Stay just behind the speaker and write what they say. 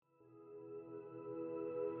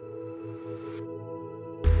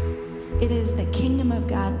It is the kingdom of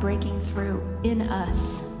God breaking through in us,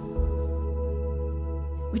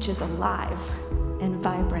 which is alive and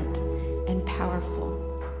vibrant and powerful.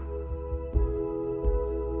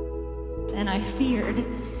 And I feared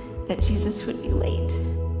that Jesus would be late.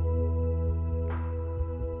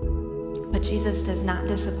 But Jesus does not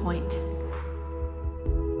disappoint.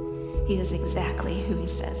 He is exactly who he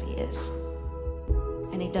says he is.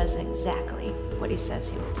 And he does exactly what he says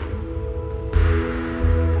he will do.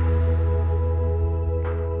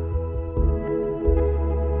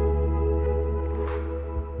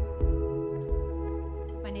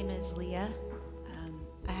 My name is Leah.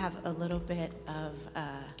 I have a little bit of,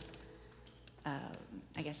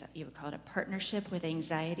 I guess you would call it a partnership with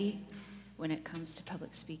anxiety when it comes to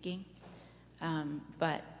public speaking.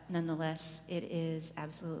 But nonetheless, it is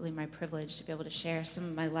absolutely my privilege to be able to share some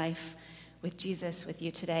of my life with Jesus with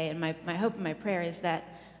you today. And my hope and my prayer is that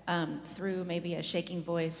through maybe a shaking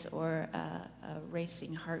voice or a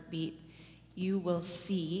racing heartbeat, you will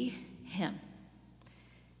see him.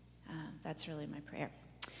 That's really my prayer.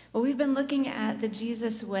 Well, we've been looking at the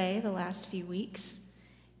Jesus way the last few weeks.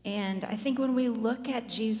 And I think when we look at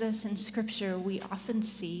Jesus in Scripture, we often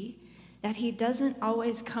see that he doesn't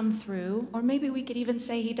always come through, or maybe we could even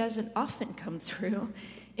say he doesn't often come through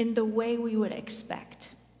in the way we would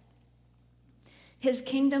expect. His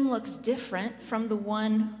kingdom looks different from the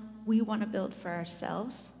one we want to build for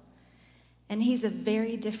ourselves, and he's a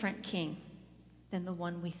very different king than the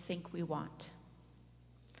one we think we want.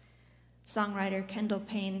 Songwriter Kendall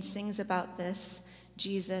Payne sings about this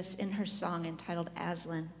Jesus in her song entitled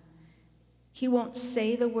Aslan. He won't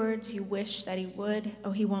say the words you wish that he would.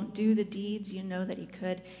 Oh, he won't do the deeds you know that he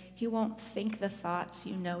could. He won't think the thoughts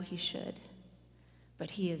you know he should.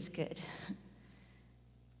 But he is good.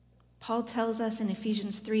 Paul tells us in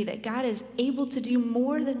Ephesians 3 that God is able to do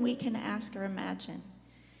more than we can ask or imagine.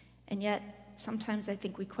 And yet, sometimes I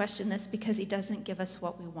think we question this because he doesn't give us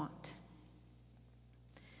what we want.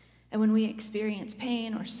 And when we experience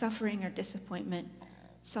pain or suffering or disappointment,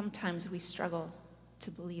 sometimes we struggle to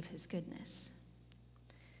believe his goodness.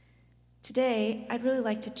 Today, I'd really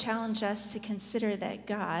like to challenge us to consider that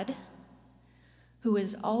God, who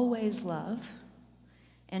is always love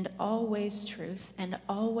and always truth and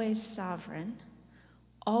always sovereign,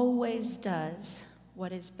 always does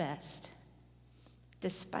what is best,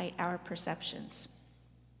 despite our perceptions.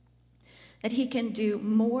 That he can do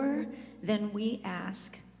more than we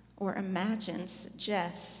ask or imagine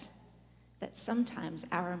suggests that sometimes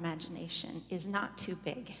our imagination is not too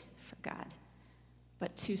big for God,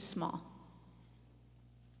 but too small.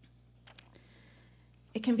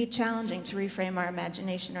 It can be challenging to reframe our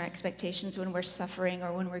imagination or expectations when we're suffering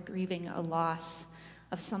or when we're grieving a loss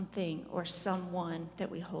of something or someone that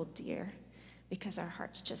we hold dear, because our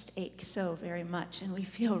hearts just ache so very much and we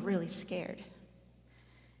feel really scared.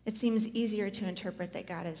 It seems easier to interpret that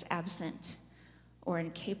God is absent or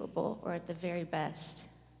incapable, or at the very best,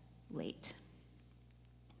 late.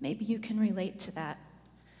 Maybe you can relate to that.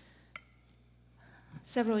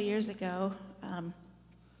 Several years ago,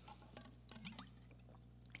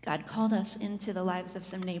 God called us into the lives of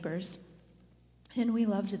some neighbors, and we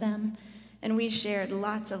loved them, and we shared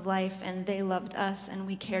lots of life, and they loved us, and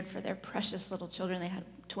we cared for their precious little children. They had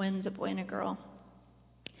twins, a boy and a girl.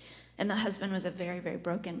 And the husband was a very, very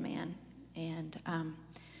broken man, and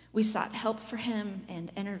we sought help for him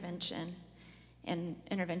and intervention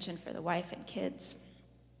for the wife and kids.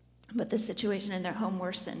 But the situation in their home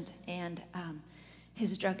worsened, and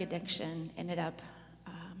his drug addiction ended up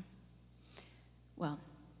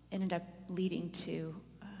leading to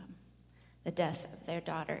the death of their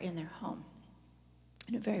daughter in their home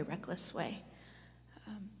in a very reckless way.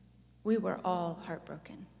 We were all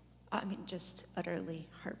heartbroken. I mean, just utterly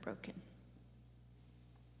heartbroken.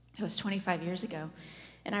 It was 25 years ago.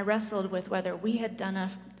 And I wrestled with whether we had done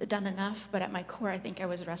enough, but at my core, I think I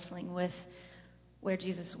was wrestling with where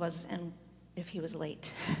Jesus was and if he was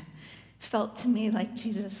late. Felt to me like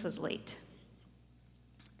Jesus was late.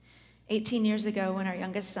 18 years ago, when our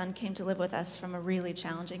youngest son came to live with us from a really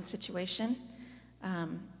challenging situation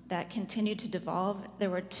that continued to devolve,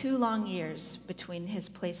 there were 2 long years between his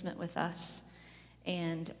placement with us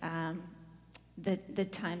and the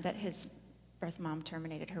time that his birth mom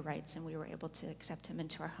terminated her rights and we were able to accept him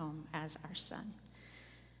into our home as our son.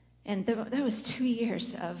 And that was 2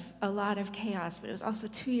 years of a lot of chaos, but it was also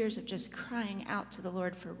 2 years of just crying out to the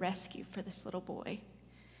Lord for rescue for this little boy.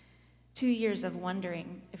 2 years of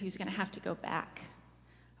wondering if he was going to have to go back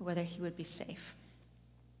or whether he would be safe.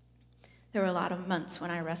 There were a lot of months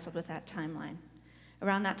when I wrestled with that timeline.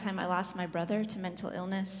 Around that time, I lost my brother to mental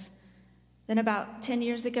illness. Then about 10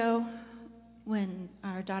 years ago, when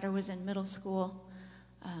our daughter was in middle school,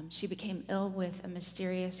 she became ill with a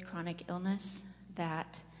mysterious chronic illness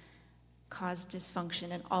that caused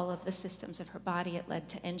dysfunction in all of the systems of her body. It led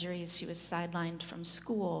to injuries. She was sidelined from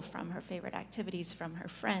school, from her favorite activities, from her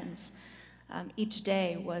friends. Each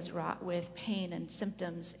day was wrought with pain and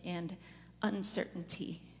symptoms and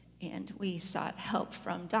uncertainty. And we sought help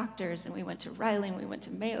from doctors, and we went to Riley, and we went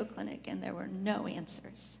to Mayo Clinic, and there were no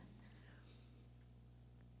answers.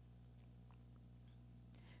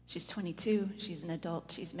 She's 22, she's an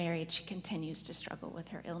adult, she's married, she continues to struggle with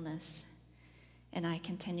her illness. And I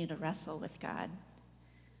continue to wrestle with God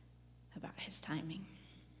about his timing.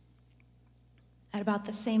 At about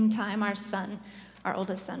the same time, our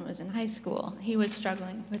oldest son was in high school. He was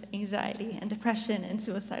struggling with anxiety and depression and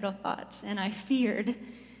suicidal thoughts, and I feared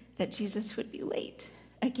that Jesus would be late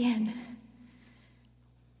again.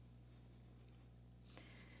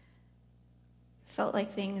 Felt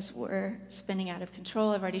like things were spinning out of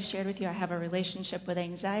control. I've already shared with you I have a relationship with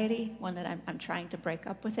anxiety, one that I'm trying to break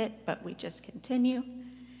up with it, but we just continue.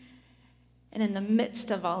 And in the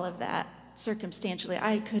midst of all of that, circumstantially,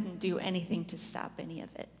 I couldn't do anything to stop any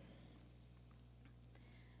of it.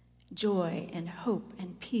 Joy and hope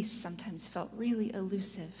and peace sometimes felt really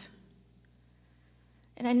elusive.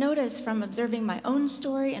 And I noticed from observing my own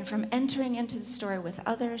story and from entering into the story with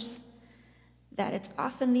others that it's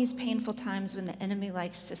often these painful times when the enemy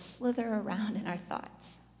likes to slither around in our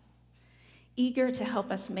thoughts, eager to help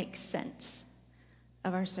us make sense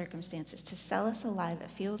of our circumstances, to sell us a lie that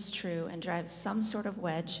feels true and drives some sort of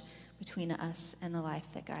wedge between us and the life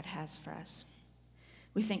that God has for us.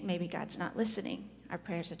 We think maybe God's not listening. Our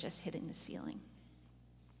prayers are just hitting the ceiling.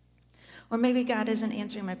 Or maybe God isn't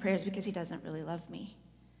answering my prayers because he doesn't really love me.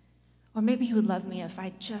 Or maybe he would love me if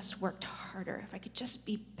I just worked harder, if I could just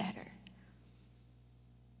be better.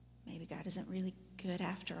 Maybe God isn't really good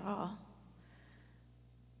after all.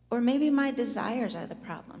 Or maybe my desires are the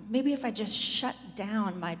problem. Maybe if I just shut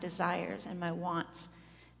down my desires and my wants,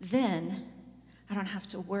 then I don't have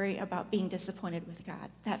to worry about being disappointed with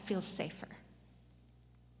God. That feels safer.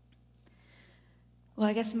 Well,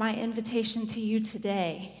 I guess my invitation to you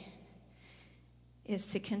today is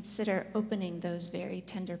to consider opening those very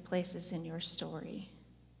tender places in your story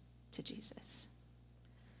to Jesus.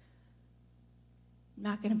 I'm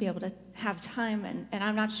not going to be able to have time, and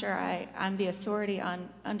I'm not sure I'm the authority on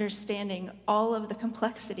understanding all of the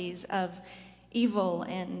complexities of evil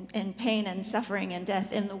and pain and suffering and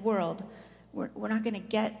death in the world. We're not going to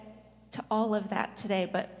get to all of that today,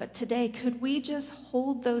 but today, could we just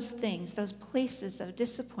hold those things, those places of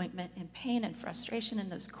disappointment and pain and frustration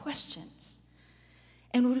and those questions?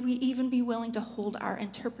 And would we even be willing to hold our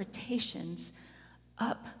interpretations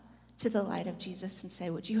up to the light of Jesus and say,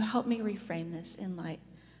 would you help me reframe this in light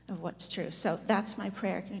of what's true? So that's my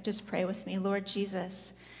prayer. Can you just pray with me? Lord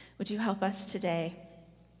Jesus, would you help us today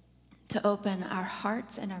to open our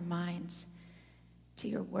hearts and our minds to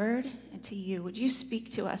your word and to you? Would you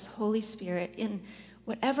speak to us, Holy Spirit, in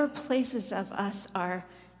whatever places of us are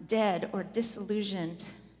dead or disillusioned?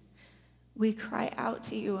 We cry out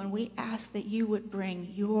to you and we ask that you would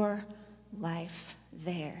bring your life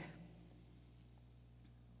there.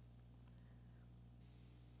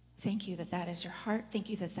 Thank you that that is your heart. Thank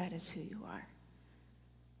you that that is who you are.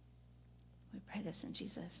 We pray this in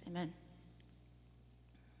Jesus. Amen.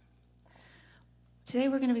 Today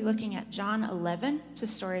we're going to be looking at John 11. It's a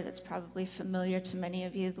story that's probably familiar to many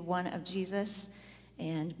of you, the one of Jesus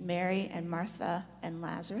and Mary and Martha and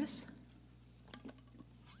Lazarus.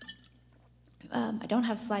 I don't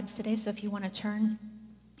have slides today, so if you want to turn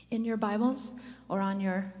in your Bibles or on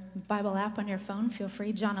your Bible app on your phone, feel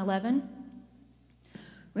free. John 11.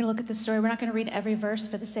 We're going to look at the story. We're not going to read every verse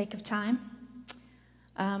for the sake of time.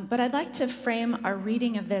 But I'd like to frame our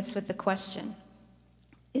reading of this with the question,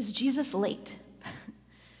 is Jesus late?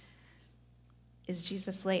 Is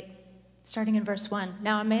Jesus late? Starting in verse 1.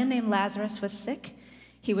 Now a man named Lazarus was sick.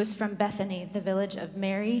 He was from Bethany, the village of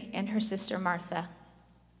Mary and her sister Martha.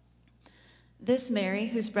 This Mary,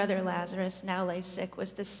 whose brother Lazarus now lay sick,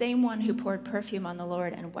 was the same one who poured perfume on the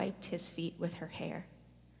Lord and wiped his feet with her hair.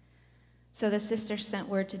 So the sisters sent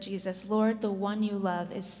word to Jesus, Lord, the one you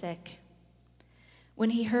love is sick.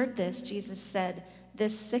 When he heard this, Jesus said,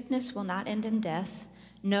 this sickness will not end in death.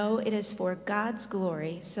 No, it is for God's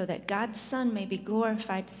glory, so that God's Son may be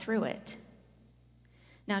glorified through it.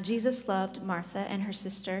 Now Jesus loved Martha and her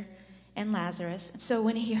sister and Lazarus. So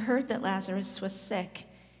when he heard that Lazarus was sick,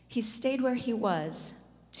 he stayed where he was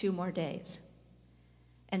 2 more days.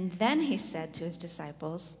 And then he said to his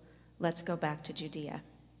disciples, let's go back to Judea.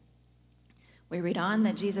 We read on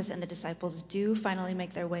that Jesus and the disciples do finally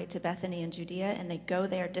make their way to Bethany in Judea, and they go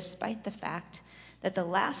there despite the fact that the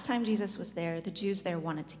last time Jesus was there, the Jews there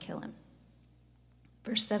wanted to kill him.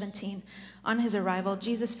 Verse 17, on his arrival,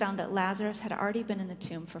 Jesus found that Lazarus had already been in the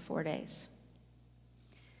tomb for 4 days.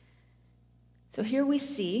 So here we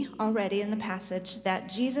see already in the passage that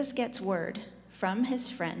Jesus gets word from his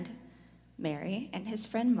friend Mary and his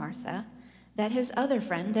friend Martha that his other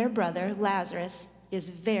friend, their brother Lazarus, is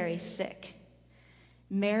very sick.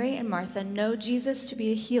 Mary and Martha know Jesus to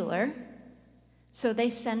be a healer, so they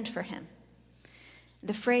send for him.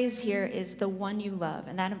 The phrase here is the one you love,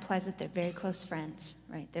 and that implies that they're very close friends,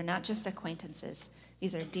 right? They're not just acquaintances.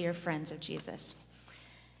 These are dear friends of Jesus.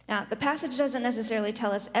 Now, the passage doesn't necessarily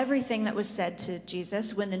tell us everything that was said to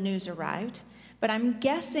Jesus when the news arrived, but I'm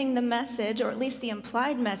guessing the message, or at least the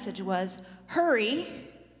implied message, was, hurry,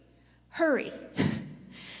 hurry.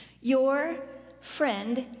 Your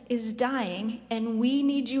friend is dying, and we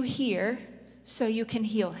need you here so you can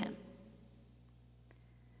heal him.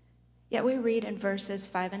 Yet we read in verses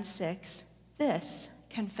 5 and 6 this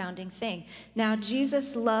confounding thing. Now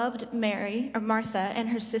Jesus loved Martha and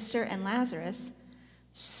her sister and Lazarus,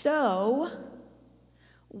 so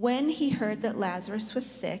when he heard that Lazarus was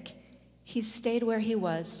sick, he stayed where he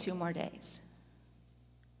was 2 more days.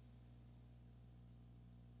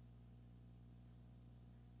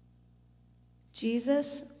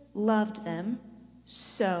 Jesus loved them,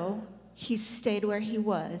 so he stayed where he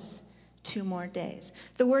was 2 more days.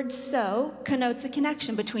 The word so connotes a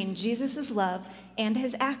connection between Jesus' love and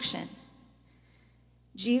his action.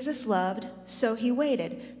 Jesus loved, so he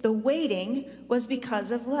waited. The waiting was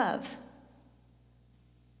because of love.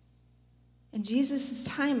 In Jesus'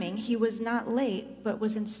 timing, he was not late, but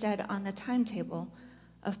was instead on the timetable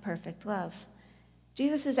of perfect love.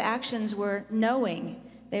 Jesus' actions were knowing,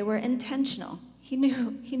 they were intentional. He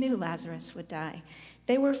knew Lazarus would die.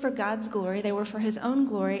 They were for God's glory, they were for his own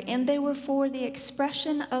glory, and they were for the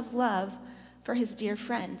expression of love for his dear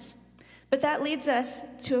friends. But that leads us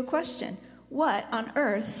to a question. What on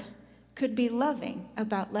earth could be loving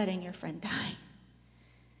about letting your friend die?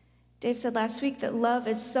 Dave said last week that love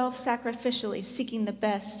is self-sacrificially seeking the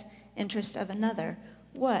best interest of another.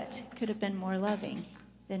 What could have been more loving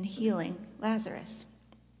than healing Lazarus?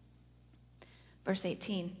 Verse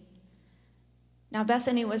 18. Now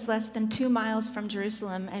Bethany was less than 2 miles from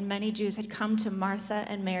Jerusalem, and many Jews had come to Martha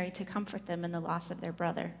and Mary to comfort them in the loss of their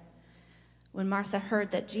brother. When Martha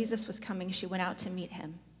heard that Jesus was coming, she went out to meet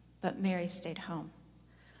him, but Mary stayed home.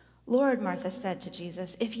 Lord, Martha said to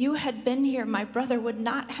Jesus, if you had been here, my brother would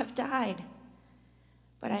not have died.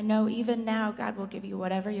 But I know even now God will give you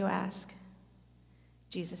whatever you ask.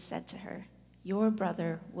 Jesus said to her, your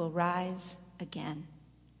brother will rise again.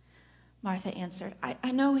 Martha answered,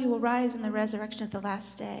 I know he will rise in the resurrection at the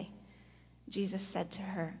last day. Jesus said to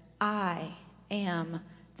her, I am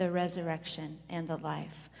the resurrection and the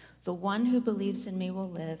life. The one who believes in me will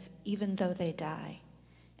live, even though they die.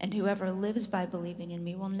 And whoever lives by believing in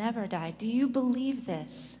me will never die. Do you believe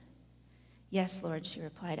this? Yes, Lord, she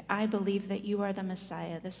replied. I believe that you are the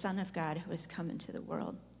Messiah, the Son of God, who has come into the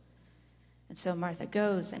world. And so Martha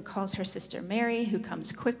goes and calls her sister Mary, who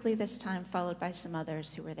comes quickly this time, followed by some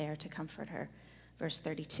others who were there to comfort her. Verse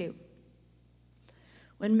 32.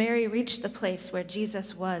 When Mary reached the place where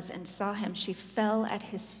Jesus was and saw him, she fell at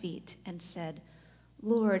his feet and said,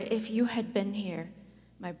 Lord, if you had been here,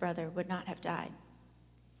 my brother would not have died.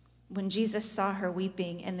 When Jesus saw her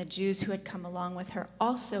weeping and the Jews who had come along with her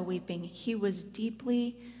also weeping, he was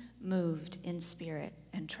deeply moved in spirit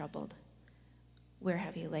and troubled. Where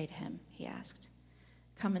have you laid him? He asked.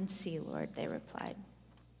 Come and see, Lord, they replied.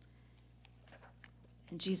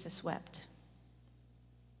 And Jesus wept.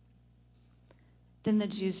 Then the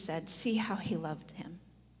Jews said, see how he loved him.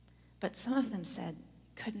 But some of them said,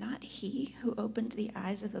 could not he who opened the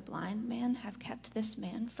eyes of the blind man have kept this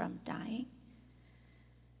man from dying?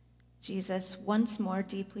 Jesus, once more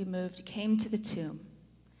deeply moved, came to the tomb.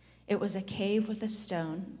 It was a cave with a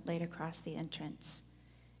stone laid across the entrance.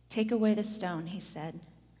 Take away the stone, he said.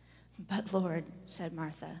 But Lord, said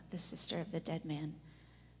Martha, the sister of the dead man,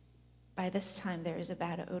 by this time there is a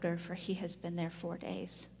bad odor, for he has been there 4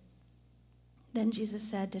 days. Then Jesus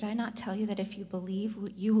said, did I not tell you that if you believe,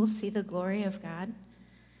 you will see the glory of God?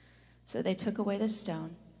 So they took away the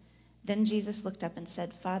stone. Then Jesus looked up and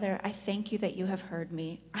said, Father, I thank you that you have heard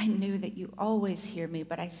me. I knew that you always hear me,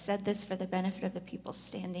 but I said this for the benefit of the people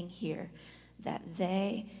standing here, that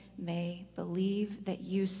they may believe that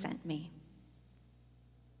you sent me.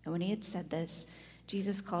 And when he had said this,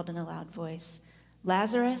 Jesus called in a loud voice,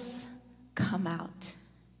 Lazarus, come out.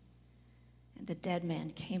 And the dead man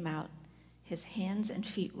came out, his hands and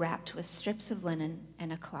feet wrapped with strips of linen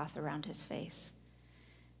and a cloth around his face.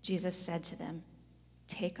 Jesus said to them,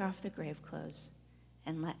 "Take off the grave clothes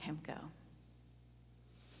and let him go."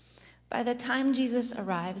 By the time Jesus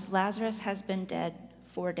arrives, Lazarus has been dead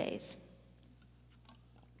 4 days.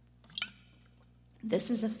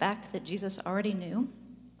 This is a fact that Jesus already knew,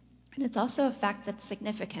 and it's also a fact that's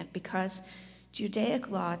significant because Judaic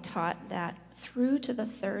law taught that through to the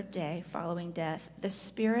 3rd day following death, the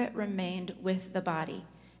spirit remained with the body,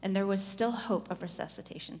 and there was still hope of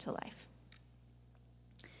resuscitation to life.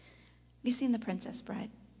 Have you seen The Princess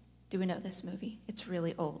Bride? Do we know this movie? It's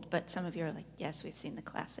really old, but some of you are like, yes, we've seen the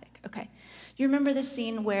classic. Okay. You remember the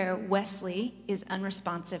scene where Wesley is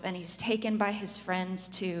unresponsive and he's taken by his friends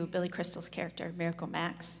to Billy Crystal's character, Miracle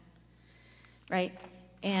Max, right?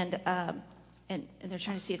 And they're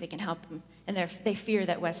trying to see if they can help him. And they fear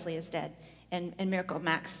that Wesley is dead. And Miracle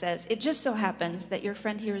Max says, "It just so happens that your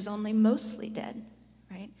friend here is only mostly dead,"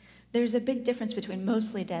 right? There's a big difference between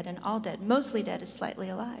mostly dead and all dead. Mostly dead is slightly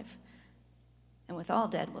alive. And with all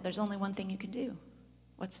dead, well, there's only one thing you can do.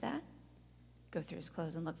 What's that? Go through his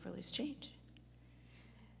clothes and look for loose change.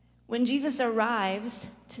 When Jesus arrives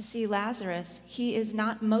to see Lazarus, he is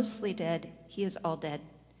not mostly dead, he is all dead.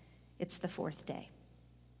 It's the 4th day.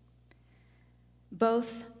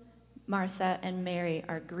 Both Martha and Mary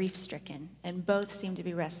are grief-stricken, and both seem to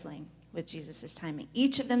be wrestling with Jesus' timing.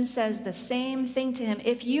 Each of them says the same thing to him: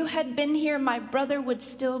 "If you had been here, my brother would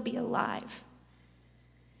still be alive."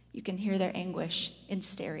 You can hear their anguish in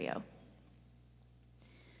stereo.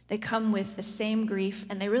 They come with the same grief,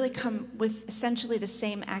 and they really come with essentially the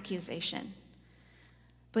same accusation.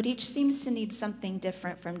 But each seems to need something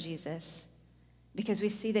different from Jesus, because we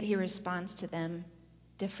see that he responds to them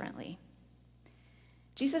differently.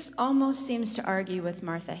 Jesus almost seems to argue with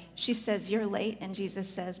Martha. She says, "You're late," and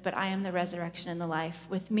Jesus says, "But I am the resurrection and the life.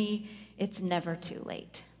 With me, it's never too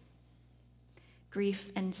late."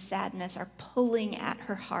 Grief and sadness are pulling at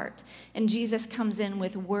her heart, and Jesus comes in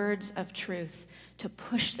with words of truth to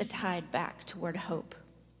push the tide back toward hope.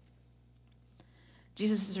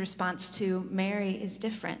 Jesus' response to Mary is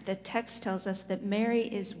different. The text tells us that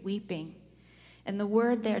Mary is weeping, and the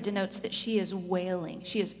word there denotes that she is wailing.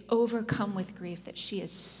 She is overcome with grief, that she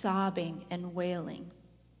is sobbing and wailing.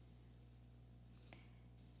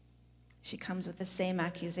 She comes with the same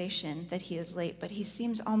accusation that he is late, but he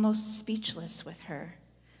seems almost speechless with her.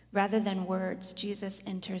 Rather than words, Jesus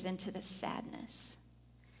enters into the sadness,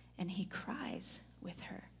 and he cries with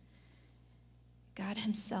her. God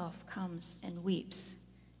himself comes and weeps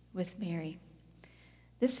with Mary.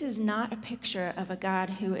 This is not a picture of a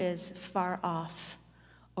God who is far off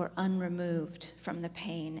or unremoved from the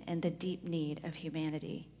pain and the deep need of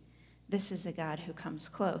humanity. This is a God who comes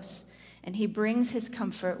close, and he brings his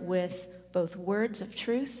comfort with both words of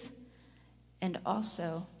truth and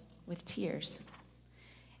also with tears.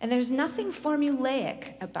 And there's nothing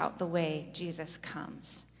formulaic about the way Jesus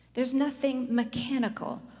comes. There's nothing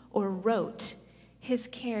mechanical or rote. His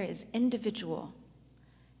care is individual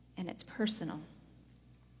and it's personal.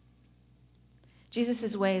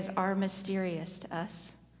 Jesus' ways are mysterious to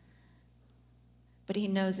us, but he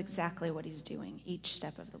knows exactly what he's doing each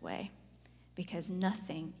step of the way, because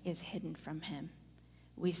nothing is hidden from him.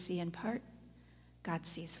 We see in part, God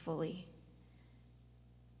sees fully.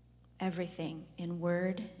 Everything in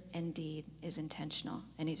word and deed is intentional,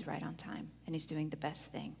 and he's right on time, and he's doing the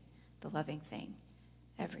best thing, the loving thing,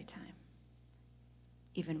 every time,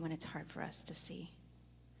 even when it's hard for us to see.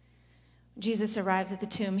 Jesus arrives at the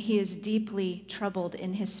tomb. He is deeply troubled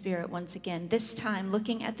in his spirit once again. This time,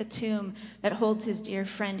 looking at the tomb that holds his dear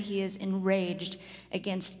friend, he is enraged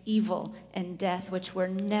against evil and death, which were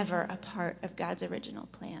never a part of God's original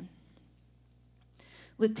plan.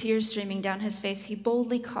 With tears streaming down his face, he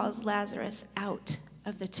boldly calls Lazarus out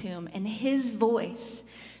of the tomb, and his voice,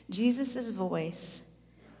 Jesus' voice,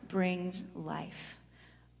 brings life,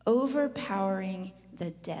 overpowering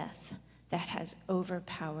the death that has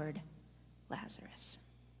overpowered Lazarus.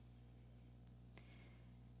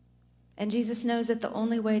 And Jesus knows that the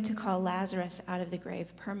only way to call Lazarus out of the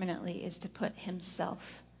grave permanently is to put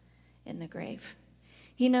himself in the grave.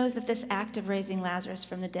 He knows that this act of raising Lazarus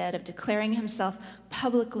from the dead, of declaring himself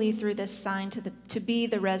publicly through this sign to be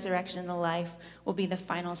the resurrection and the life, will be the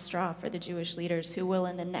final straw for the Jewish leaders, who will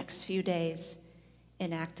in the next few days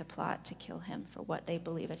enact a plot to kill him for what they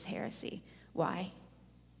believe is heresy. Why?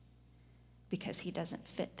 Because he doesn't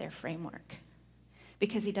fit their framework,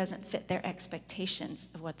 because he doesn't fit their expectations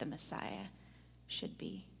of what the Messiah should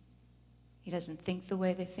be. He doesn't think the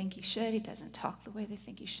way they think he should. He doesn't talk the way they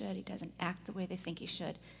think he should. He doesn't act the way they think he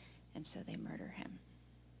should. And so they murder him.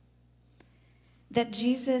 that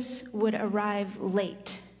Jesus would arrive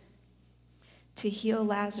late to heal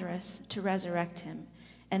Lazarus, to resurrect him,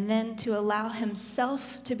 and then to allow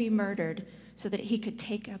himself to be murdered so that he could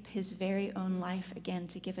take up his very own life again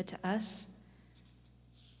to give it to us.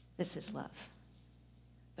 This is love.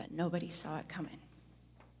 But nobody saw it coming.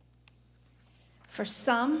 For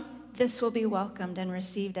some, this will be welcomed and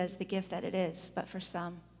received as the gift that it is, but for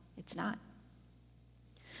some, it's not.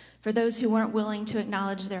 For those who weren't willing to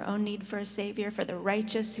acknowledge their own need for a Savior, for the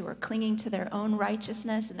righteous who are clinging to their own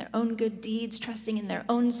righteousness and their own good deeds, trusting in their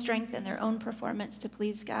own strength and their own performance to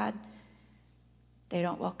please God, they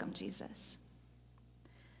don't welcome Jesus.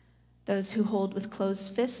 Those who hold with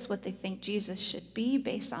closed fists what they think Jesus should be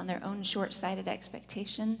based on their own short-sighted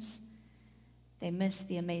expectations, they miss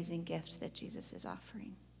the amazing gift that Jesus is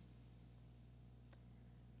offering.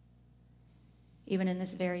 Even in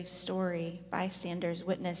this very story, bystanders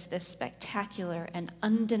witness this spectacular and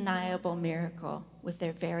undeniable miracle with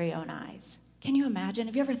their very own eyes. Can you imagine?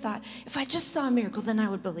 Have you ever thought, if I just saw a miracle, then I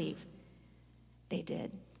would believe? They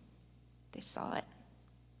did. They saw it.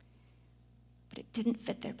 But it didn't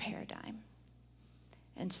fit their paradigm.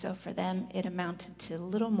 And so for them, it amounted to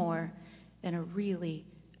little more than a really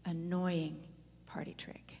annoying party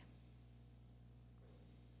trick.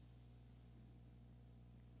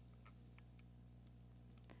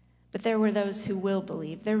 But there were those who will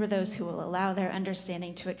believe. There were those who will allow their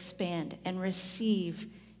understanding to expand and receive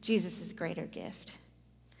Jesus' greater gift.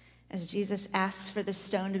 As Jesus asks for the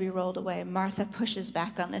stone to be rolled away, Martha pushes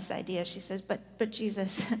back on this idea. She says, but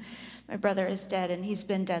Jesus, my brother is dead, and he's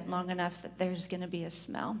been dead long enough that there's going to be a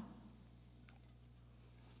smell.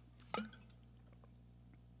 I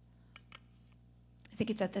think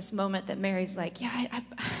it's at this moment that Mary's like,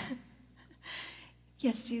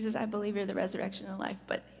 yes, Jesus, I believe you're the resurrection and life,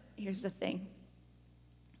 but here's the thing.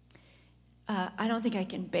 I don't think I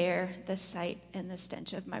can bear the sight and the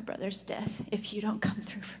stench of my brother's death if you don't come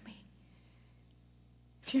through for me.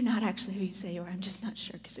 If you're not actually who you say you are, I'm just not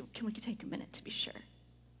sure. Can we take a minute to be sure?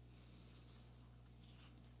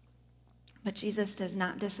 But Jesus does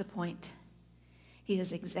not disappoint. He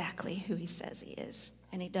is exactly who he says he is,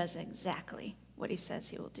 and he does exactly what he says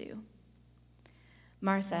he will do.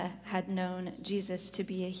 Martha had known Jesus to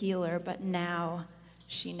be a healer, but now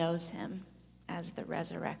she knows him as the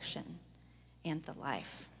resurrection and the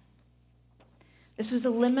life. This was a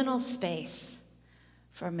liminal space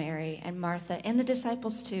for Mary and Martha and the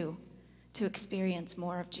disciples too, to experience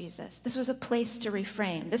more of Jesus. This was a place to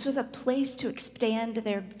reframe. This was a place to expand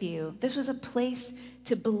their view. This was a place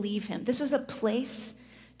to believe him. This was a place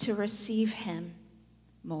to receive him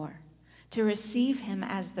more, to receive him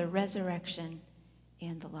as the resurrection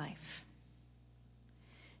and the life.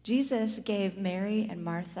 Jesus gave Mary and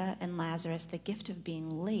Martha and Lazarus the gift of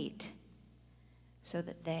being late so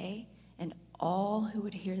that they and all who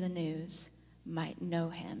would hear the news might know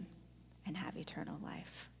him and have eternal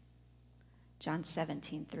life. John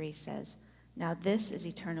 17:3 says, "Now this is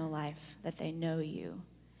eternal life, that they know you,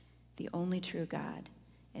 the only true God,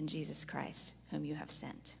 and Jesus Christ, whom you have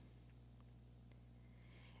sent."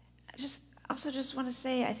 I just want to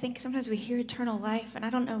say, I think sometimes we hear eternal life, and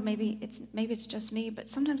I don't know, maybe it's just me, but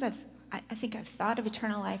sometimes I think I've thought of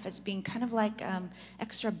eternal life as being kind of like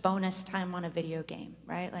extra bonus time on a video game,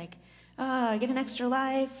 right? Like, I get an extra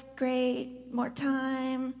life, great, more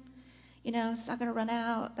time, it's not going to run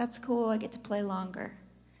out, that's cool, I get to play longer.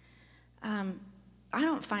 I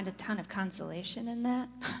don't find a ton of consolation in that,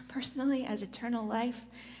 personally, as eternal life.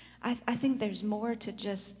 I think there's more to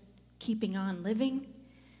just keeping on living.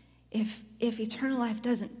 If eternal life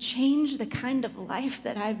doesn't change the kind of life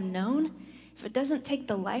that I've known, if it doesn't take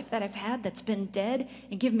the life that I've had that's been dead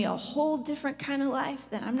and give me a whole different kind of life,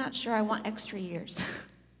 then I'm not sure I want extra years.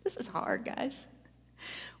 This is hard, guys.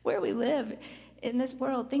 Where we live in this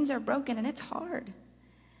world, things are broken and it's hard.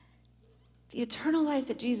 The eternal life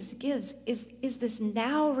that Jesus gives is this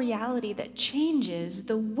now reality that changes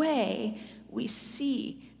the way we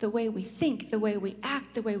see, the way we think, the way we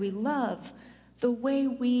act, the way we love, the way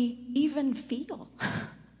we even feel.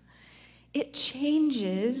 It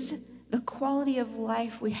changes the quality of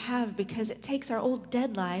life we have because it takes our old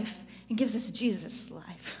dead life and gives us Jesus'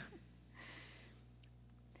 life,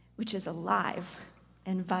 which is alive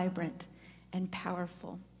and vibrant and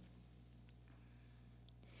powerful.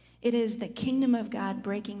 It is the kingdom of God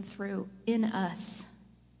breaking through in us.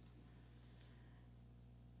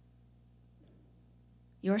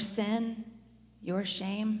 Your sin, your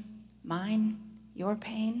shame, mine, your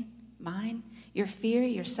pain, mine, your fear,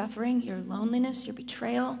 your suffering, your loneliness, your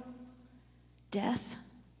betrayal, death,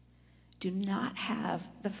 do not have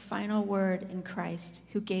the final word in Christ,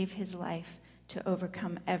 who gave his life to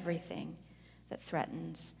overcome everything that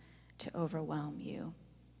threatens to overwhelm you.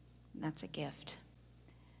 And that's a gift.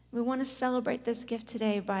 We want to celebrate this gift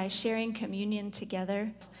today by sharing communion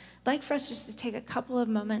together. I'd like for us just to take a couple of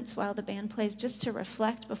moments while the band plays just to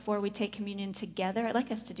reflect before we take communion together. I'd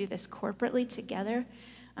like us to do this corporately together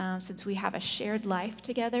since we have a shared life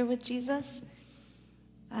together with Jesus.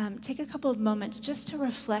 Take a couple of moments just to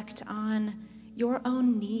reflect on your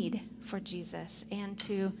own need for Jesus and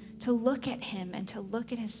to look at him and to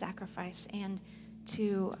look at his sacrifice and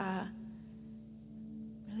to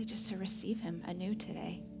really just to receive him anew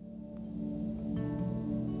today.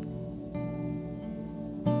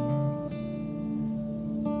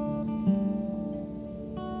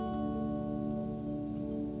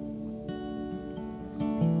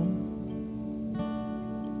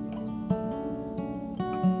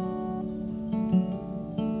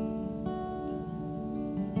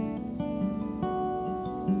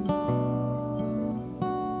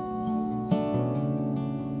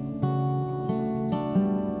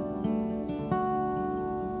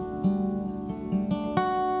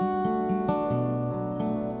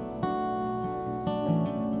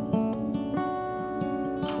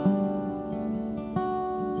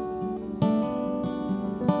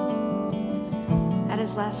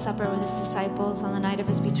 His last supper with his disciples on the night of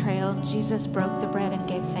his betrayal, Jesus broke the bread and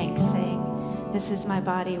gave thanks, saying, "This is my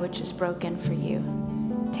body, which is broken for you.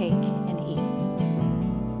 Take and eat."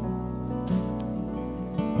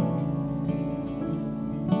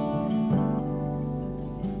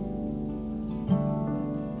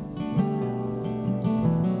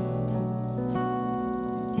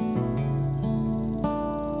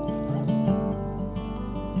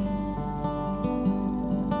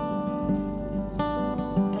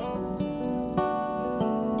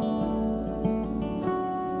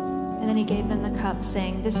 He gave them the cup,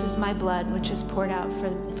 saying, "This is my blood, which is poured out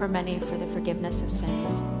for many for the forgiveness of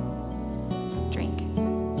sins. Drink."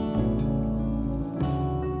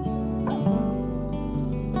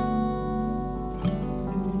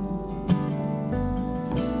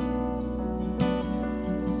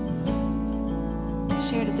 I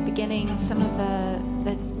shared at the beginning some of the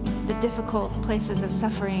difficult places of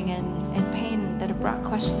suffering and pain that have brought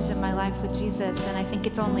questions in my life with Jesus, and I think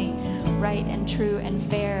it's only right and true and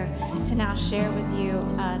fair to now share with you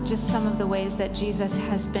just some of the ways that Jesus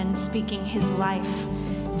has been speaking his life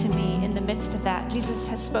to me in the midst of that. Jesus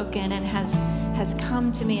has spoken and has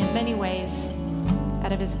come to me in many ways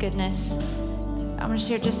out of his goodness. I'm going to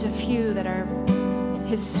share just a few that are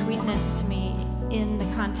his sweetness to me in the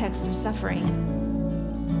context of suffering.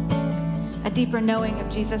 A deeper knowing of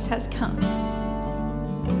Jesus has come.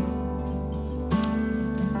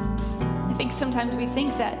 I think sometimes we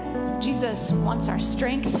think that Jesus wants our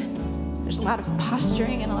strength. There's a lot of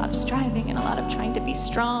posturing and a lot of striving and a lot of trying to be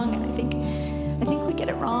strong, and I think we get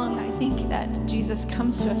it wrong. I think that Jesus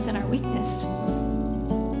comes to us in our weakness.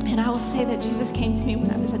 And I will say that Jesus came to me when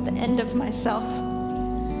I was at the end of myself.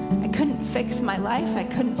 I couldn't fix my life. I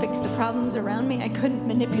couldn't fix the problems around me. I couldn't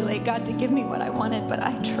manipulate God to give me what I wanted, but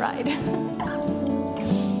I tried.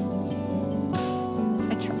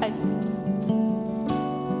 I tried.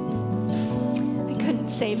 I couldn't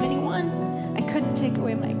save anyone. I couldn't take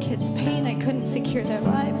away my kids' pain. I couldn't secure their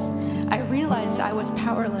lives. I realized I was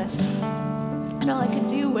powerless. And all I could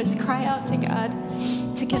do was cry out to God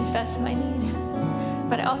to confess my need.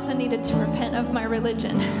 But I also needed to repent of my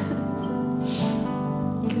religion.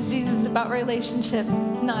 Because Jesus is about relationship,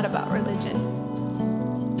 not about religion.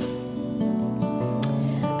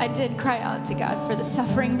 I did cry out to God for the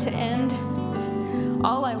suffering to end.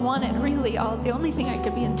 All I wanted, really, the only thing I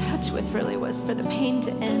could be in touch with, really, was for the pain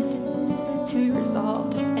to end, to be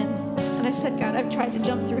resolved. And I said, God, I've tried to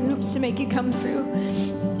jump through hoops to make you come through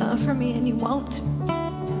for me, and you won't.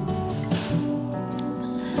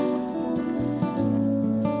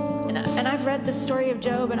 And I've read the story of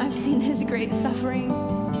Job, and I've seen his great suffering.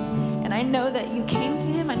 And I know that you came to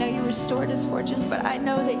him. I know you restored his fortunes, but I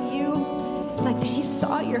know that that he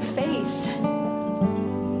saw your face.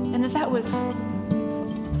 And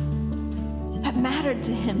that mattered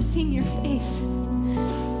to him, seeing your face.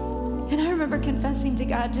 And I remember confessing to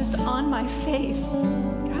God just on my face,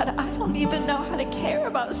 God, I don't even know how to care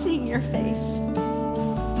about seeing your face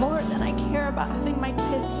more than I care about having my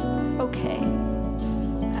kids okay.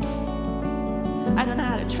 I don't know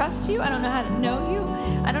how to trust you. I don't know how to know you.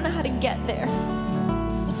 I don't know how to get there.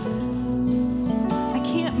 I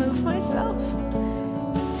can't move myself.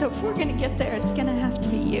 So if we're going to get there, it's going to have to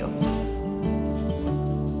be you.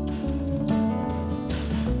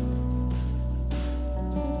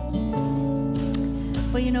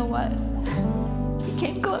 Well, you know what? We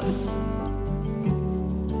came close.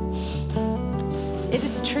 It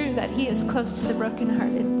is true that he is close to the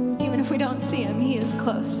brokenhearted. Even if we don't see him, he is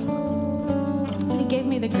close. And he gave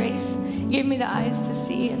me the grace, he gave me the eyes to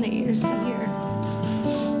see and the ears to hear.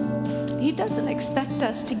 He doesn't expect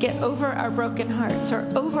us to get over our broken hearts or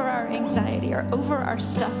over our anxiety or over our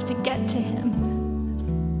stuff to get to him.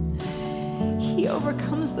 He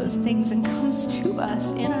overcomes those things and comes to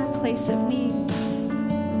us in our place of need.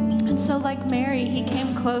 And so like Mary, he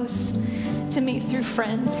came close to me through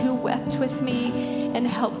friends who wept with me and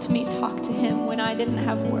helped me talk to him when I didn't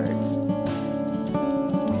have words.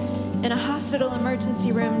 In a hospital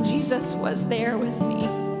emergency room, Jesus was there with me.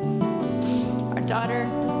 Our daughter,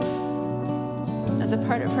 as a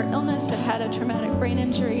part of her illness, had a traumatic brain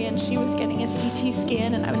injury, and she was getting a CT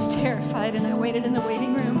scan, and I was terrified, and I waited in the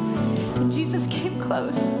waiting room. And Jesus came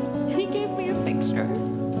close, and he gave me a picture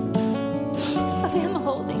of him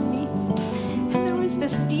holding me. And there was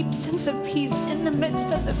this deep sense of peace in the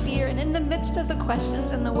midst of the fear and in the midst of the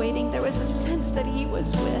questions and the waiting. There was a sense that he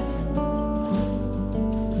was with.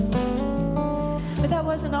 But that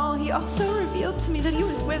wasn't all. He also revealed to me that he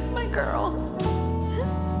was with my girl.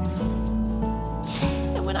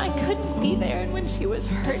 And when I couldn't be there and when she was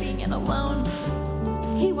hurting and alone,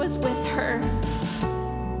 he was with her.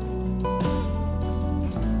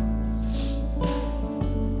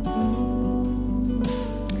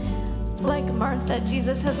 Like Martha,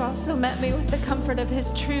 Jesus has also met me with the comfort of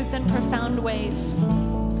his truth in profound ways.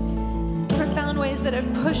 Profound ways that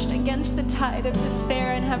have pushed against the tide of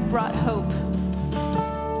despair and have brought hope.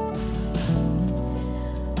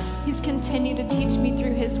 He's continued to teach me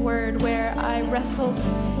through his word, where I wrestled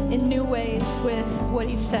in new ways with what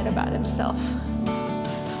he said about himself.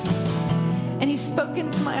 And he's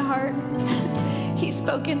spoken to my heart. He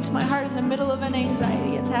spoke into my heart in the middle of an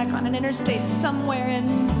anxiety attack on an interstate somewhere in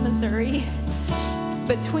Missouri,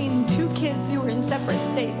 between two kids who were in separate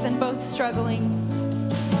states and both struggling.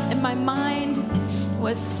 And my mind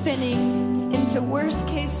was spinning into worst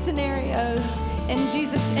case scenarios, and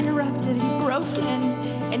Jesus interrupted. He broke in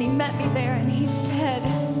and he met me there, and he said,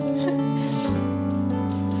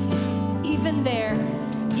 even there,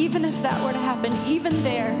 even if that were to happen, even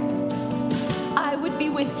there, I would be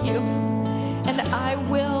with you, and I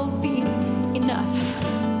will be enough.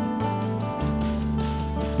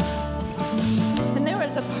 And there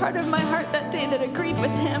was a part of my heart that day that agreed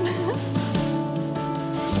with him.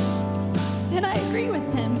 And I agree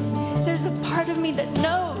with him. There's a part of me that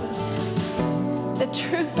knows the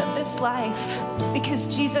truth of this life because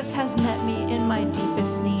Jesus has met me in my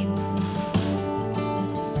deepest need.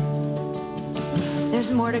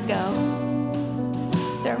 There's more to go.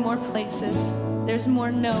 There are more places. There's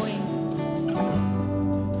more knowing.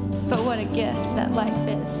 But what a gift that life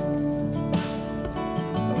is.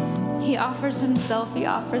 He offers himself, he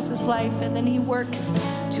offers his life, and then he works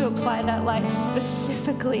to apply that life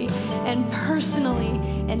specifically and personally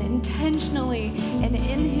and intentionally and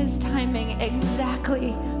in his timing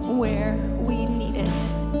exactly where we need it.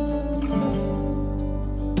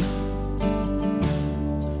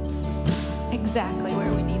 Exactly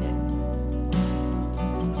where we need it.